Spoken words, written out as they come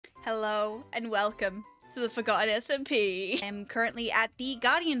Hello and welcome to the Forgotten SMP. I'm currently at the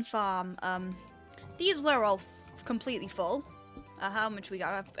Guardian Farm. These were all completely full. How much we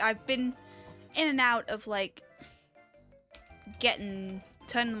got? I've been in and out of like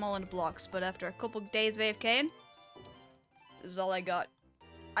turning them all into blocks, but after a couple days of AFKing, this is all I got.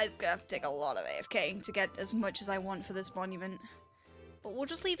 I just gonna have to take a lot of AFKing to get as much as I want for this monument. But we'll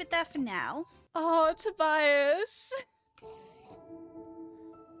just leave it there for now. Oh, Tobias!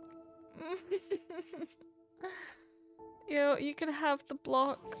 You can have the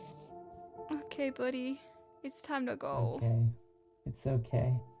block. Okay, buddy. It's time to go. Okay. It's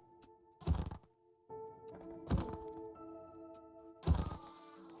okay.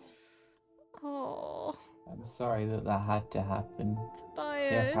 Oh. I'm sorry that had to happen.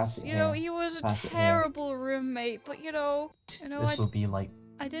 Tobias, he was a terrible roommate, but this will be like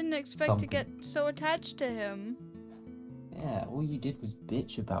I didn't expect something. to get so attached to him. Yeah, all you did was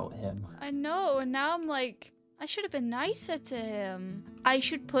bitch about him. I know, and now I'm like, I should have been nicer to him. I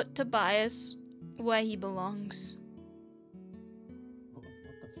should put Tobias where he belongs. What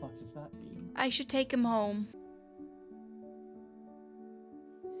the fuck does that mean? I should take him home.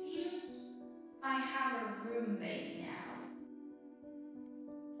 Seems I have a roommate now.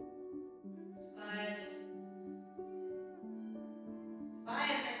 Tobias, I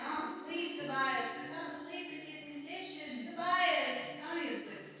can't sleep, Tobias. I can't sleep in these conditions. Tobias! I don't even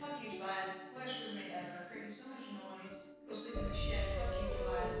sleep. Fuck you, Tobias. Worst roommate ever. Creating so much noise. Go sleep in the shed. Fuck you,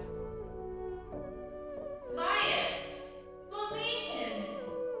 Tobias. Tobias! Let me in!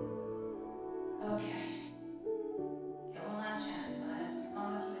 Okay. Get one last chance, Tobias. I'll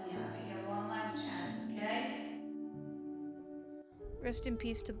have you in the army. Get one last chance, okay? Rest in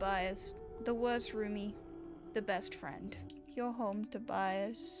peace, Tobias. The worst roomie. The best friend. You're home,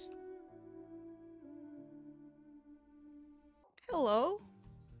 Tobias. Hello?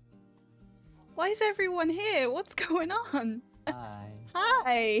 Why is everyone here? What's going on? Hi.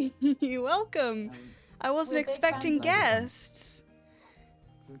 Hi! Welcome! I wasn't expecting guests.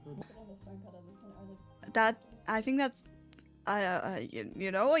 I think that's...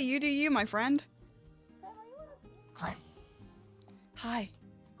 you know what? You do you, my friend. Crim. Hi.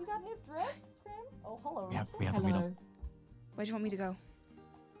 You got new drip, Crim? Oh, hello. We have a meetup. Where do you want me to go?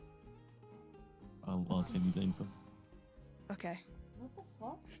 I'll send you the info. Okay. What the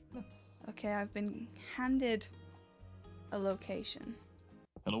fuck? Okay, I've been handed a location.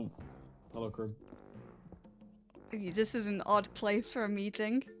 Hello. Hello, Crim. This is an odd place for a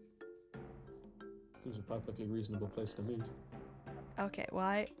meeting. Seems a perfectly reasonable place to meet. Okay,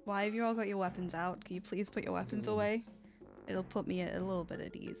 why have you all got your weapons out? Can you please put your weapons away? It'll put me at a little bit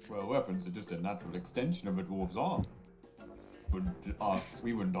at ease. Well, weapons are just a natural extension of a dwarf's arm. We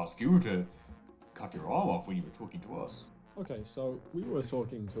wouldn't ask you to cut your arm off when you were talking to us. Okay, so we were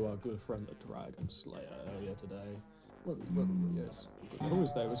talking to our good friend the Dragon Slayer earlier today. Yes. Who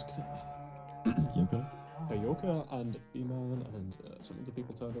was there? It was Kyoka? Kyoka and Bman and some of the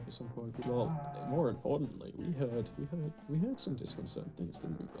people turned up at some point. Well, more importantly, we heard some disconcerting things,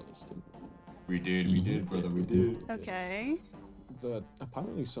 didn't we, brothers? Didn't we? We did, brother, we did. Okay. That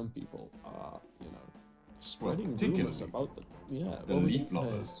apparently some people are, spreading particularly rumors about the the we leaf didn't hear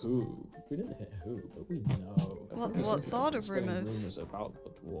lovers. who. We didn't hear who, but we know. What sort of Spreading rumors? Rumors about the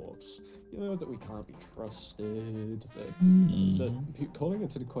dwarves. That we can't be trusted. That calling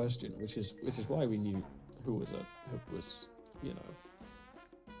it to the question, which is why we knew who was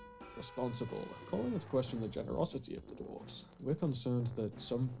responsible. Calling into question the generosity of the dwarves. We're concerned that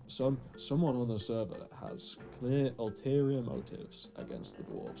someone on the server has clear ulterior motives against the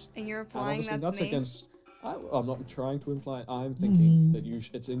dwarves. And you're And implying obviously that's me? against. I'm not trying to imply. I'm thinking that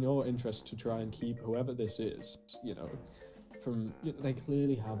it's in your interest to try and keep whoever this is, from. They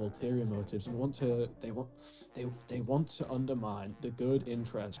clearly have ulterior motives and they want to undermine the good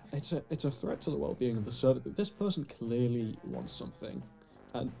interest. It's a threat to the well-being of the server. This person clearly wants something,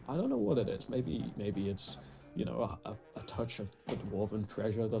 and I don't know what it is. Maybe it's a touch of the dwarven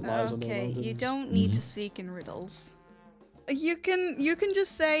treasure that lies on the mountains. Okay, you don't need to speak in riddles. You can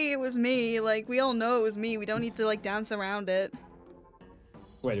just say it was me. Like, we all know it was me. We don't need to like dance around it.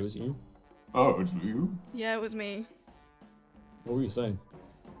 Wait, it was you? Oh, it's you? Yeah, it was me. What were you saying?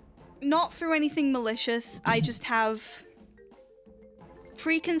 Not through anything malicious. I just have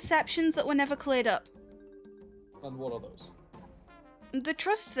preconceptions that were never cleared up. And what are those? The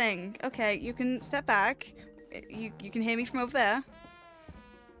trust thing. Okay, you can step back. You can hear me from over there.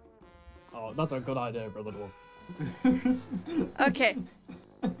 Oh, that's a good idea, brother dwarf. Okay.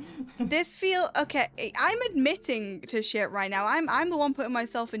 Okay, I'm admitting to shit right now. I'm the one putting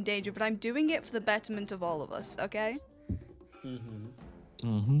myself in danger, but I'm doing it for the betterment of all of us, okay? Mm-hmm.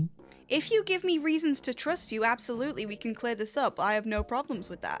 Mm-hmm. If you give me reasons to trust you, absolutely, we can clear this up. I have no problems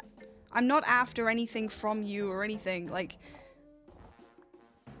with that. I'm not after anything from you or anything, like...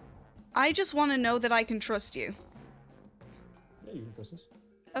 I just want to know that I can trust you. Yeah, you can trust us.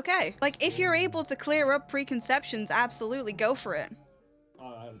 Okay. Like, if you're able to clear up preconceptions, absolutely, go for it.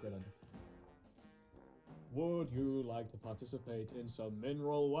 I have a great idea. Would you like to participate in some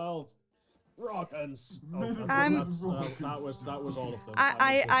mineral wealth? Rock and that was all of them.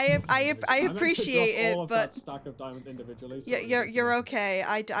 I appreciate it, all of but that stack of diamonds individually. So you're okay.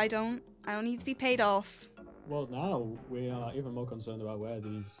 I don't need to be paid off. Well, now we are even more concerned about where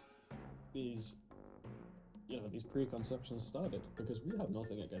these preconceptions started, because we have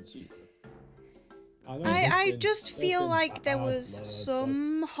nothing against you. I just feel like there was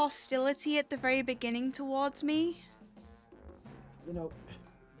some hostility at the very beginning towards me. You know,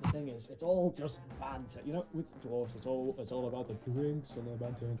 the thing is, it's all just banter. You know, with dwarves, it's all about the drinks and the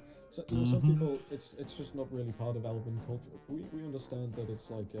banter. So, you know, some people, it's just not really part of elven culture. We understand that it's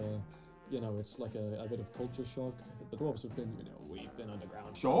like it's like a bit of culture shock. The dwarves have been, we've been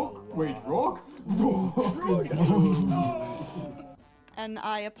underground. Shock? Wait, rock? And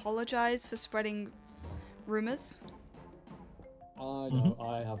I apologize for spreading rumors. I know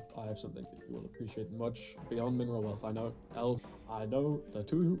I have something that you will appreciate much beyond mineral wealth. I know the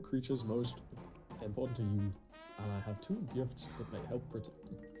two creatures most important to you, and I have two gifts that may help protect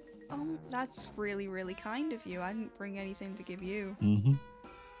them. Oh, that's really, really kind of you. I didn't bring anything to give you.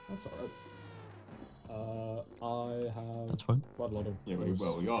 That's alright. I have That's fine. quite a lot of Yeah, those.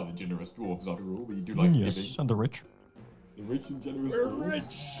 well, we are the generous dwarves after all, but you do like Yes, giving. and the rich. The rich and generous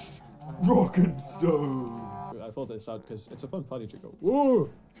dwarves. Rock and stone. I thought this out because it's a fun party trick.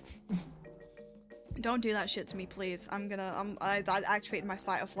 Whoa! Don't do that shit to me, please. I activated my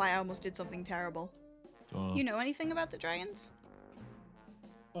fight or flight. I almost did something terrible. You know anything about the dragons?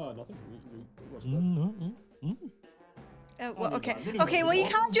 Nothing. Wasn't Well, okay. Okay, well, you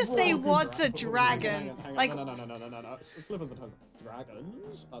can't just say what's a dragon. Hang on. Like, No. Slip of the tongue.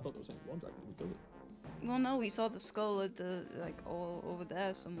 Dragons? I thought there was only one dragon. We killed it. well, no, we saw the skull at the all over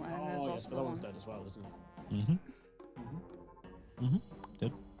there somewhere, and there's yes, also but the that one's one. dead as well, isn't it?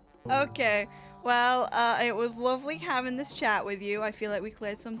 Dead. Okay, well, it was lovely having this chat with you. I feel like we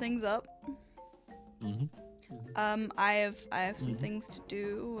cleared some things up. I have some things to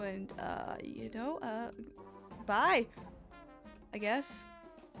do, and bye. I guess.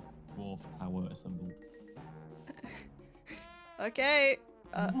 Dwarf tower assembled. Okay.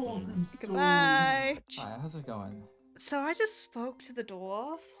 Goodbye. Hi, how's it going? So I just spoke to the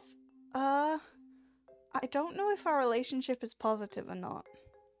dwarfs. I don't know if our relationship is positive or not.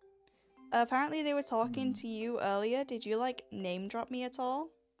 Apparently they were talking to you earlier. Did you name drop me at all?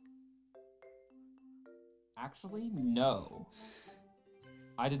 Actually, no.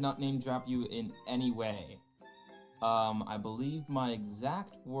 I did not name drop you in any way. I believe my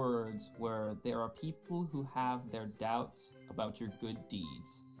exact words were, there are people who have their doubts about your good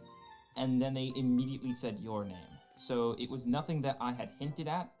deeds. And then they immediately said your name. So it was nothing that I had hinted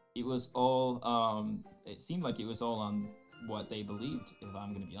at. It was all, it seemed like it was all on what they believed, if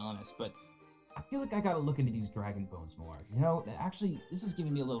I'm gonna be honest. But I feel like I gotta look into these dragon bones more. You know, actually, this is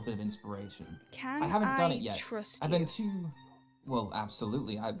giving me a little bit of inspiration. Can I haven't done it yet. Trust I've you? been too... Well,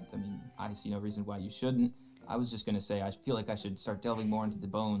 absolutely. I mean, I see no reason why you shouldn't. I was just gonna say, I feel like I should start delving more into the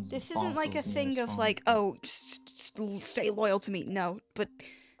bones. This and isn't like a fossils thing near of spawn. oh, stay loyal to me. No, but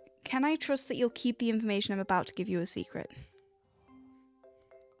can I trust that you'll keep the information I'm about to give you a secret?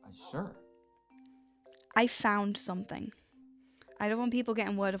 Sure. I found something. I don't want people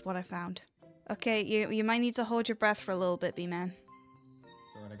getting word of what I found. Okay, you might need to hold your breath for a little bit, Bman.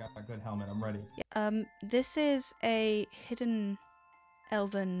 Sorry, I got a good helmet. I'm ready. This is a hidden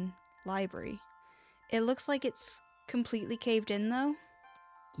elven library. It looks like it's completely caved in, though.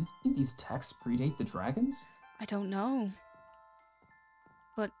 Do you think these texts predate the dragons? I don't know.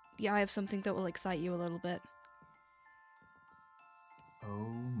 But yeah, I have something that will excite you a little bit. Oh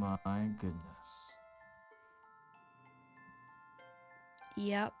my goodness.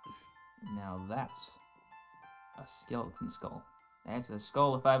 Yep. Now that's a skeleton skull. That's a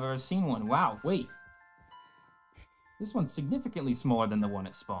skull if I've ever seen one. Wow, wait. This one's significantly smaller than the one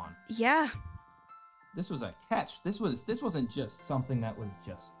at spawn. Yeah. This was a catch. This wasn't just something that was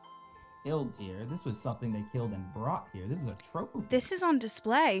just killed here. This was something they killed and brought here. This is a trophy. This is on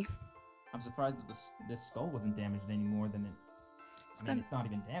display. I'm surprised that this skull wasn't damaged any more than it. I mean, it's not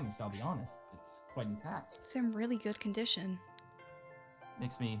even damaged, I'll be honest. It's quite intact. It's in really good condition.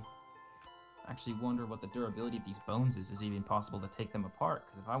 Makes me actually wonder what the durability of these bones is it even possible to take them apart?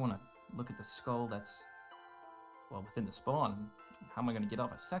 Because if I want to look at the skull that's, well, within the spawn, how am I gonna get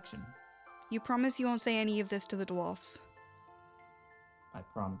off a section? You promise you won't say any of this to the dwarfs? I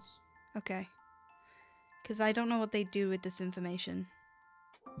promise. Okay. Because I don't know what they do with this information.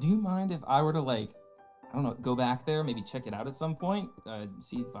 Do you mind if I were to, like, I don't know, go back there, maybe check it out at some point?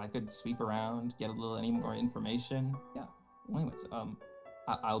 See if I could sweep around, get any more information? Yeah. Well, anyways,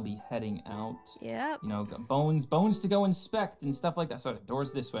 I'll be heading out. Yep. You know, got bones to go inspect and stuff like that. Sorry,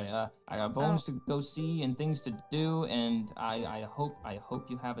 doors this way. I got bones to go see and things to do, and I hope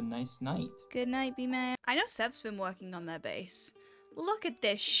you have a nice night. Good night, Bman. I know Sept's been working on their base. Look at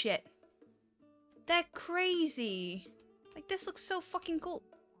this shit. They're crazy. Like, this looks so fucking cool.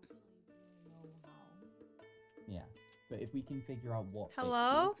 Yeah, but if we can figure out what.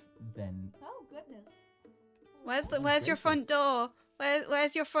 Hello? Then. Oh goodness. Where's your front door?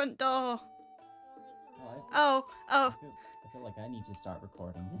 Where's your front door? Oh, Oh. I feel like I need to start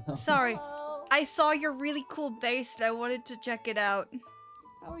recording. Sorry. Hello. I saw your really cool base and I wanted to check it out.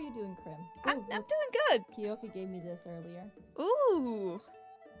 How are you doing, Crim? I'm doing good. Kyoka gave me this earlier. Ooh.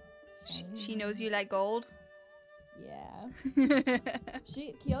 She knows you like gold. Yeah.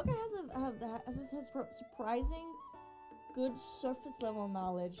 Kyoka has surprising good surface level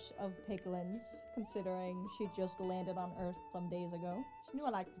knowledge of piglins, considering she just landed on Earth some days ago. She knew I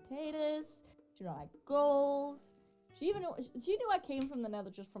liked potatoes. She knew I liked gold. She knew I came from the Nether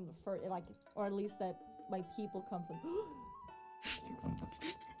just from the first, like, or at least that my people come from.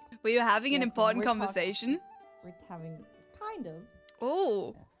 Were you having an Yeah, important we're conversation? We're having kind of.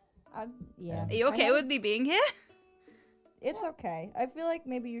 Oh. Yeah. Are you okay with me being here? It's okay. I feel like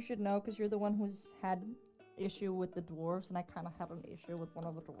maybe you should know because you're the one who's had issue with the dwarves, and I kind of had an issue with one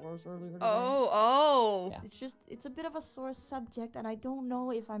of the dwarves earlier today. Oh. Yeah. It's a bit of a sore subject, and I don't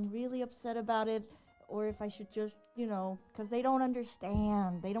know if I'm really upset about it or if I should just, because they don't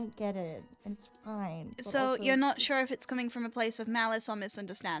understand. They don't get it, and it's fine. But So also- you're not sure if it's coming from a place of malice or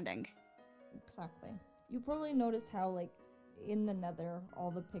misunderstanding? Exactly. You probably noticed how, like, in the Nether, all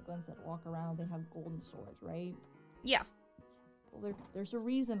the piglins that walk around, they have golden swords, right? Yeah. Well, there's a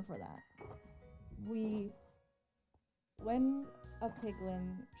reason for that. When a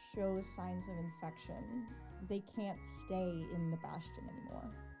piglin shows signs of infection, they can't stay in the bastion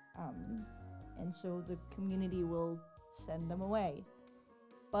anymore. And so the community will send them away.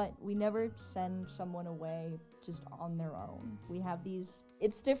 But we never send someone away just on their own. We have these,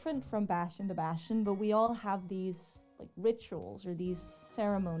 it's different from bastion to bastion, but we all have these like rituals or these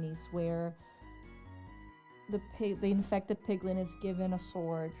ceremonies where the infected piglin is given a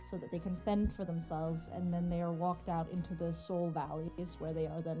sword so that they can fend for themselves, and then they are walked out into the soul valleys where they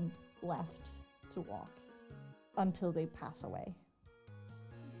are then left to walk until they pass away.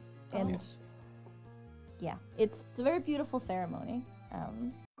 And yeah, it's a very beautiful ceremony.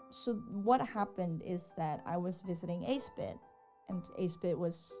 So what happened is that I was visiting AceBit, and AceBit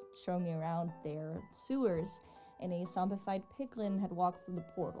was showing me around their sewers, and a zombified piglin had walked through the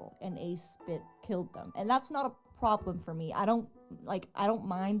portal, and AceBit killed them. And that's not a problem for me. I don't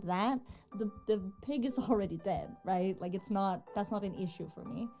mind that. The pig is already dead, right? Like, that's not an issue for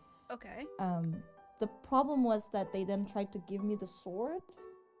me. Okay. The problem was that they then tried to give me the sword,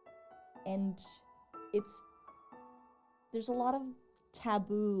 and there's a lot of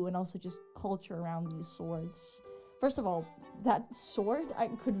taboo and also just culture around these swords. First of all, that sword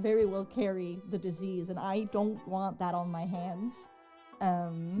could very well carry the disease, and I don't want that on my hands.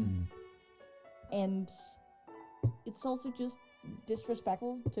 And it's also just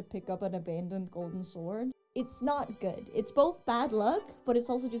disrespectful to pick up an abandoned golden sword. It's not good. It's both bad luck, but it's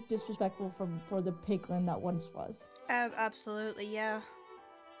also just disrespectful for the piglin that once was. Absolutely, yeah.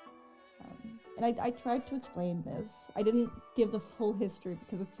 And I tried to explain this. I didn't give the full history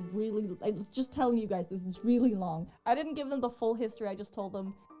because it's really... I'm just telling you guys, this is really long. I didn't give them the full history. I just told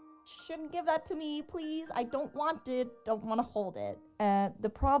them, shouldn't give that to me, please. I don't want it. Don't want to hold it. The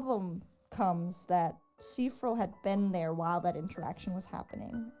problem comes that Seefro had been there while that interaction was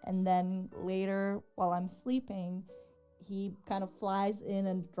happening. And then later, while I'm sleeping, he kind of flies in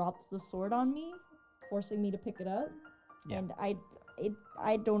and drops the sword on me, forcing me to pick it up. Yeah. And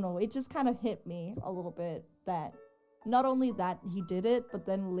I don't know, it just kind of hit me a little bit that not only that he did it, but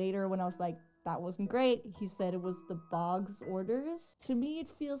then later when I was like, that wasn't great, he said it was the Bog's orders. To me, it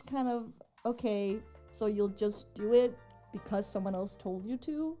feels kind of, okay, so you'll just do it because someone else told you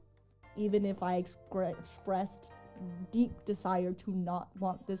to, even if I expressed deep desire to not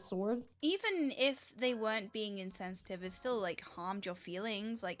want this sword. Even if they weren't being insensitive, it still, like, harmed your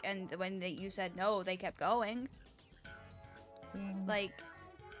feelings, like, and when you said no, they kept going. Like,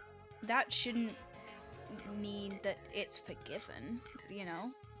 that shouldn't mean that it's forgiven, you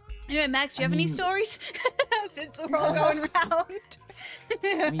know? Anyway, Max, do you have any stories? Since we're all going round.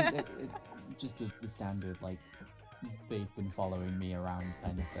 I mean, just the standard, like, they've been following me around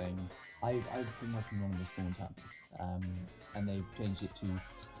kind of thing. I've been working on one of the small towns, and they've changed it to,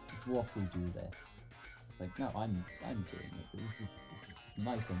 what we do this. It's like, no, I'm doing it. This is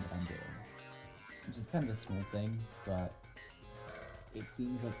my thing that I'm doing. Which is kind of a small thing, but it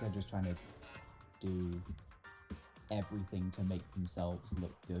seems like they're just trying to do everything to make themselves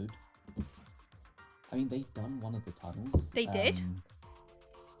look good. I mean, they've done one of the tunnels. They did?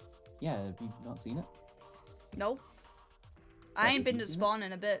 Yeah, have you not seen it? Nope. I ain't been to spawn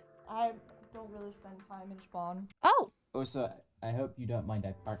in a bit. I don't really spend time in spawn. Oh! Also, I hope you don't mind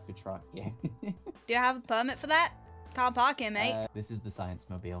I parked the truck here. Do you have a permit for that? Can't park here, mate. This is the science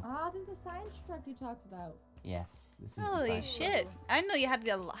mobile. Ah, this is the science truck you talked about. Yes, this is the Holy science shit. mobile. I didn't know you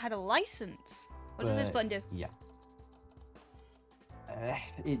had a license. What does this But, button do? Yeah.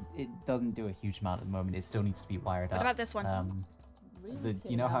 It doesn't do a huge amount at the moment. It still needs to be wired up. What about this one? Really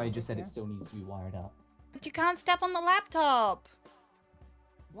You know how I kidding just said me it still needs to be wired up? But you can't step on the laptop.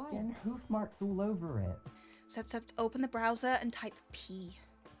 Why? Getting hoof marks all over it. Sept, open the browser and type P.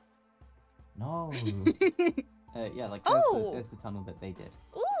 No. Yeah, like Oh! there's the tunnel that they did.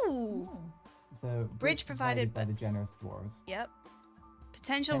 Ooh. So Bridge provided by the generous dwarves. Yep.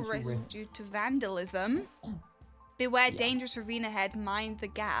 Potential Potential risk risks. due to vandalism. Beware Yeah. dangerous ravine ahead. Mind the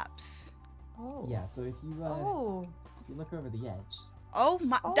gaps. Oh. Yeah, so if you Oh. if you look over the edge, Oh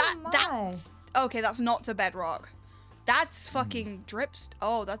my. Oh That's okay. That's not to bedrock. That's fucking drips.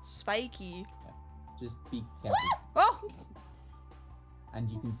 Oh, that's spiky. just be careful. Oh. And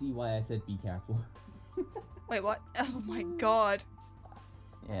you can see why I said be careful. Wait, what? Oh my god.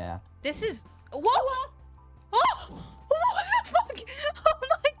 Yeah. This is what? Oh! What the fuck? Oh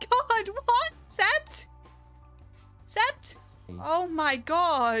my god! What? Sept? Sept? Oh my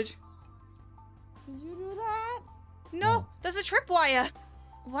god! Did you do that? No, there's a tripwire.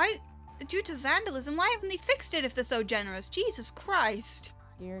 Why? Due to vandalism, why haven't they fixed it if they're so generous? Jesus Christ!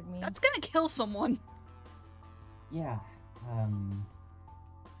 Scared me. That's gonna kill someone. Yeah.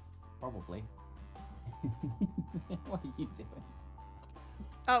 Probably. What are you doing?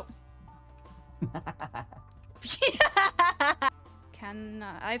 Oh.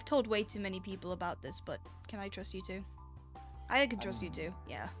 I've told way too many people about this, but can I trust you too? I can trust you too.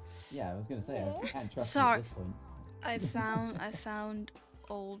 Yeah. Yeah, I was gonna say I can't trust Sorry. you at this point. I found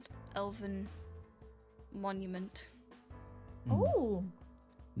old elven monument. Oh.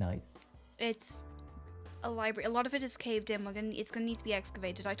 Nice. It's a library. A lot of it is caved in. It's gonna need to be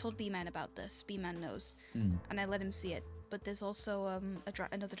excavated. I told Bman about this. Bman knows, and I let him see it. But there's also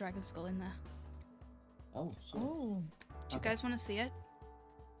another dragon skull in there. Oh shit. Oh. Do you guys want to see it?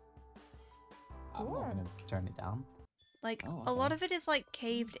 I'm not gonna turn it down. Like Oh, a lot okay. of it is like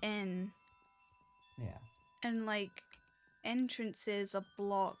caved in, Yeah. and like entrances are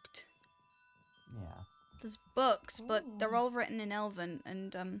blocked. Yeah. There's books, but they're Ooh. all written in Elven,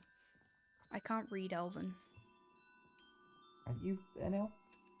 and I can't read Elven. Are you NL?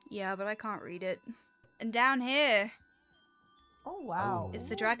 Yeah, but I can't read it. And down here Oh wow. is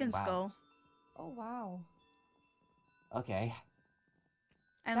the dragon Wow. skull, Oh wow. Okay.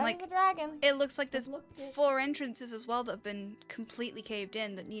 and That like is a dragon. it looks like Just there's looked it. 4 entrances as well that have been completely caved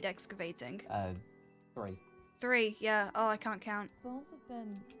in that need excavating. 3. 3, yeah. Oh, I can't count. Bones have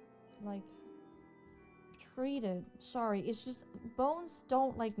been like treated. Sorry, it's just bones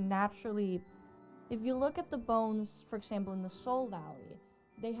don't like naturally. If you look at the bones, for example, in the Soul Valley,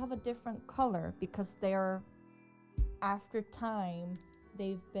 they have a different color because they're after time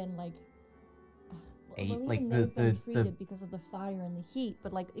they've been like. Well, Like even the- they've been the- treated because of the fire and the heat.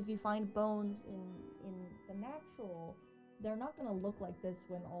 But like, if you find bones in the natural, they're not gonna look like this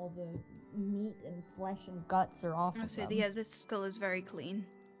when all the meat and flesh and guts are off I of say, them. yeah, this skull is very clean.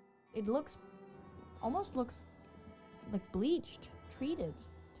 It almost looks like bleached, treated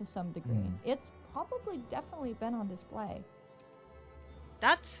to some degree. Hmm. It's probably definitely been on display.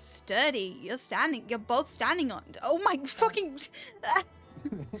 That's sturdy. You're both standing on. Oh my fucking. I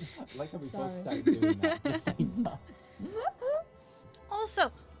like how we both Sorry. started doing that at the same time.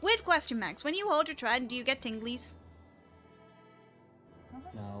 Also, weird question, Max. When you hold your trident, do you get tinglies?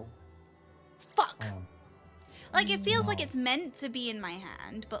 No. Fuck. Oh. Like it feels like No. it's meant to be in my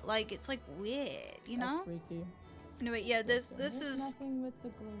hand, but like it's like weird, you know? That's freaky. Anyway, yeah, this There's is nothing with the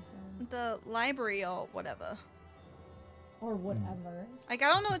glowstone. the library or whatever. Or whatever. Like I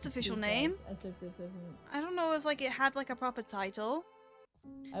don't know its official He name. says, as if this isn't. I don't know if like it had like a proper title.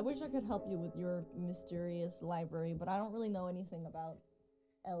 I wish I could help you with your mysterious library, but I don't really know anything about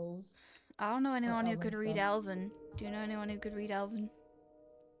elves. I don't know anyone who Elven could read stuff. Elven. Do you know anyone who could read Elven?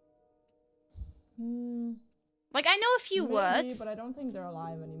 Like, I know a few Maybe, words. but I don't think they're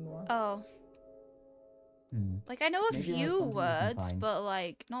alive anymore. Oh. Hmm. Like, I know a Maybe that's few something we can words, find. but,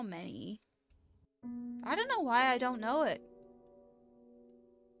 like, not many. I don't know why I don't know it.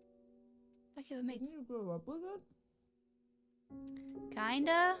 Like, it makes... Didn't you grow up with it?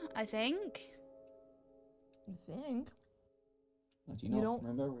 Kinda, I think. I think. Oh, do You you not don't-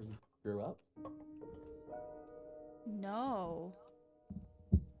 remember where you grew up? No.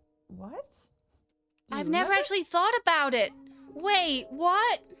 What? Do you I've never remember? actually thought about it. Wait,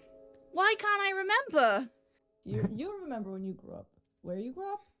 what? Why can't I remember? You remember when you grew up? Where you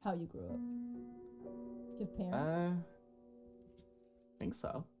grew up? How you grew up? Do you have parents? I think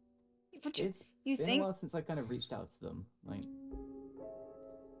so. But you, It's you been think a while since I kind of reached out to them. Like,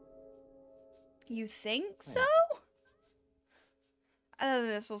 you think so?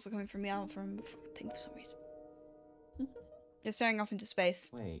 That's also coming from me. I don't remember fucking thing for some reason. You're staring off into space.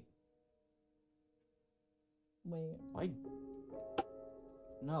 wait, Wait. I.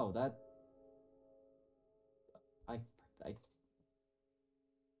 No, that. I.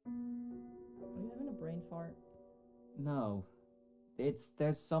 Are you having a brain fart? No.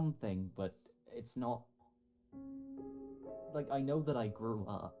 There's something, but it's not. Like, I know that I grew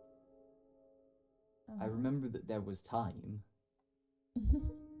up. I Uh-huh. remember that there was time,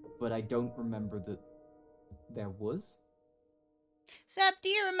 but I don't remember that there was. Sept, do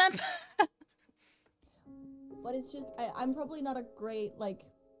you remember? But it's just I'm probably not a great like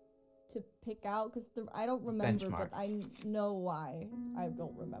to pick out because I don't remember, Benchmark. but I know why I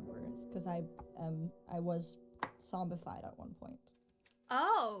don't remember. It's because I was zombified at one point.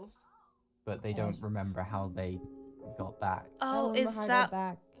 Oh. But they Oh, don't sh- remember how they got back. I Oh, remember is how I that... got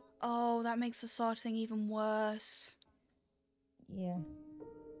back? Oh, that makes the sword thing even worse. Yeah.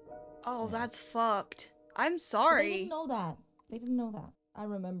 Oh, Yeah. that's fucked. I'm But they sorry. didn't know that. They didn't know that. I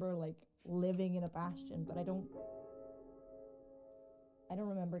remember like living in a bastion, but I don't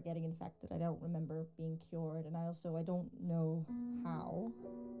remember getting infected. I don't remember being cured, and I don't know how.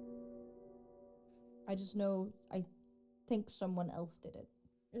 I just know I think someone else did it.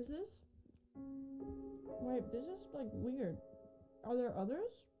 Is this? Wait, this is like weird. Are there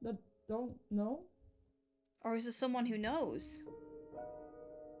others that don't know? Or is it someone who knows?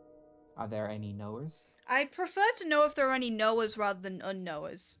 Are there any knowers? I'd prefer to know if there are any knowers rather than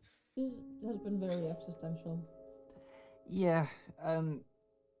unknowers. This has been very existential. Yeah,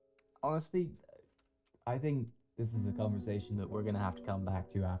 honestly, I think this is a conversation that we're gonna have to come back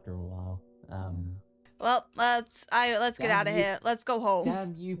to after a while. Well, let's get Damn out of you- here. Let's go home.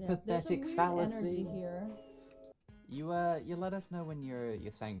 Damn you, Yeah, there's a pathetic weird fallacy! energy here. You let us know when your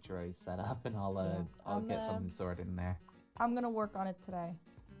sanctuary's set up, and I'll Yeah, I'll get I'm, something sorted in there. I'm gonna work on it today,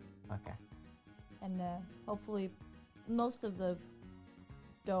 Okay. and hopefully, most of the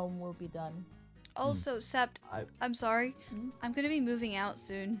dome will be done. Also, Sept, I'm sorry. Hmm? I'm gonna be moving out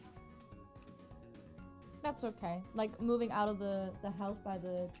soon. That's okay. Like moving out of the house by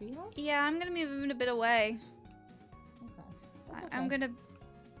the treehouse. Yeah, I'm gonna be moving a bit away. Okay. That's I'm okay. gonna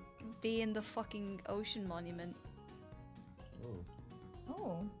be in the fucking ocean monument. Oh.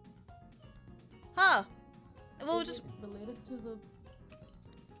 Oh. Huh. Well, Is just it related to the.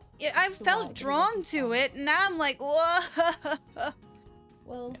 yeah, I to felt what? drawn to it, and now I'm like, whoa.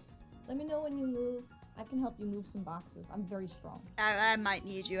 Well, let me know when you move. I can help you move some boxes. I'm very strong. I might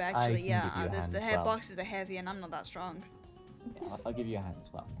need you actually. can Yeah, give you a hand the as head well. boxes are heavy, and I'm not that strong. Yeah, I'll give you a hand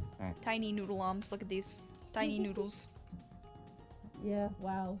as well. Alright. Tiny noodle arms. Look at these tiny noodles. Yeah.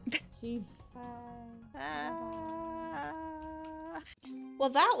 Wow. Sheesh. Ah. Well,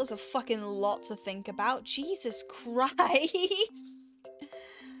 that was a fucking lot to think about. Jesus Christ.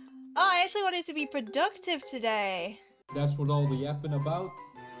 Oh, I actually wanted to be productive today. That's what all the yapping about.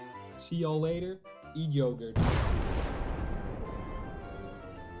 See y'all later. Eat yogurt.